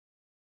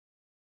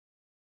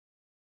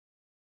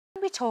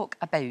We talk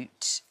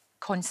about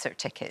concert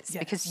tickets,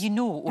 because you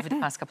know over the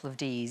past couple of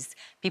days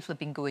people have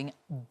been going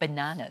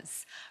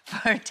bananas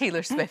for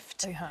Taylor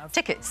Swift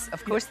tickets.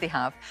 Of course they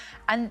have.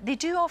 And they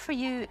do offer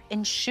you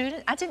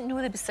insurance. I didn't know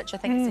there was such a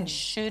thing as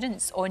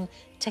insurance on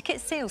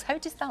ticket sales. How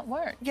does that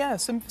work? Yeah,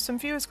 some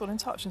viewers got in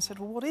touch and said,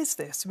 well, what is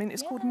this? I mean,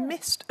 it's called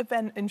missed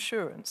event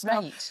insurance.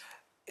 Now,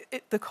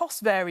 the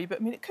costs vary, but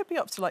I mean, it could be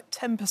up to like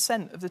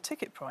 10% of the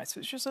ticket price,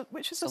 which is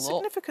a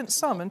significant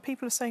sum. And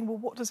people are saying, well,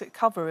 what does it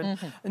cover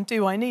and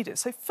do I need it?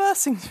 So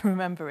first thing to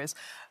remember is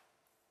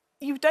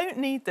you don't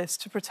need this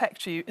to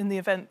protect you in the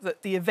event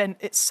that the event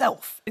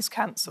itself is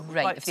cancelled.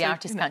 Right, if the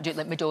artist can't do it,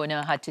 like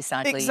Madonna had to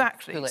sadly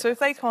pull it. So if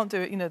they can't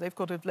do it, you know, they've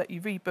got to let you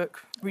rebook,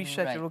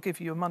 reschedule or give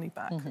you your money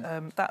back.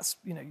 That's,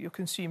 you know, your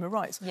consumer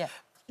rights. Yeah.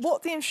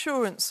 What the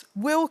insurance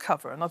will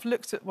cover, and I've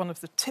looked at one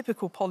of the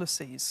typical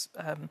policies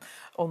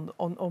on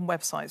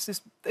websites,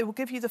 is they will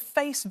give you the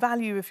face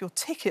value of your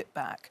ticket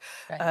back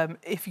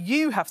if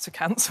you have to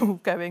cancel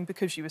going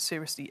because you were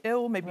seriously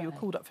ill, maybe you were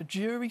called up for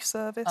jury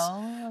service.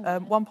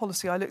 One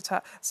policy I looked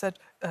at said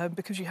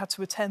because you had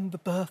to attend the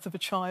birth of a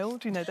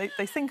child. You know,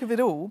 they think of it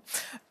all.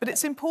 But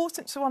it's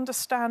important to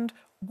understand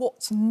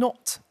what's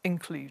not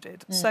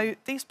included. So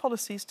these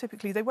policies,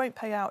 typically, they won't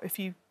pay out if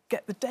you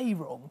get the day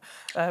wrong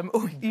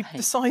or you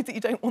decide that you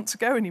don't want to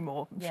go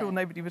anymore. I'm sure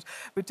nobody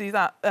would do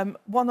that.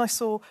 One I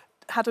saw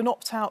had an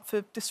opt-out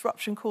for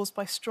disruption caused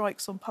by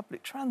strikes on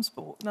public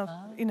transport.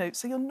 Now, you know,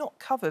 so you're not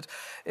covered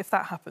if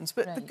that happens.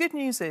 But the good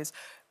news is,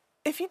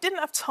 if you didn't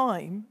have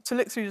time to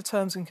look through the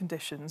terms and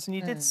conditions and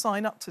you did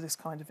sign up to this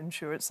kind of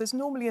insurance, there's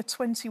normally a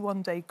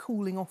 21-day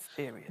cooling-off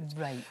period.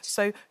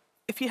 So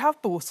if you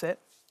have bought it,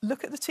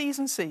 look at the T's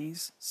and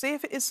C's, see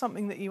if it is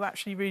something that you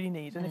actually really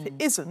need, and if it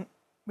isn't,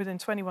 within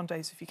 21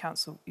 days, if you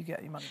cancel, you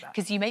get your money back.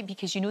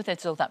 Because you know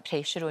there's all that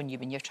pressure on you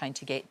when you're trying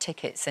to get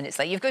tickets, and it's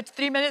like you've got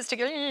 3 minutes to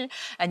go,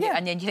 and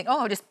then you think,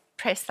 oh, I'll just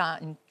press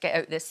that and get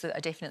out this so that I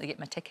definitely get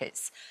my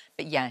tickets.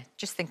 But yeah,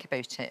 just think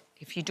about it.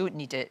 If you don't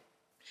need it,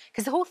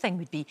 because the whole thing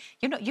would be,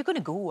 you're going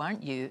to go,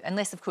 aren't you?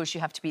 Unless, of course, you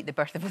have to be at the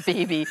birth of a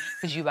baby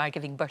because you are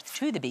giving birth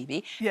to the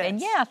baby. Then,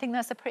 yeah, I think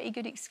that's a pretty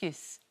good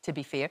excuse, to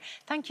be fair.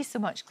 Thank you so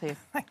much, Claire.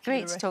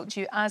 Great to talk to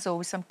you, as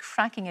always. Some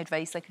cracking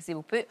advice. Like I say,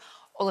 we'll put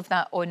all of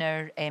that on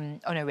our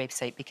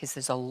website because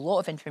there's a lot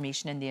of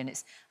information in there and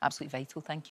it's absolutely vital. Thank you.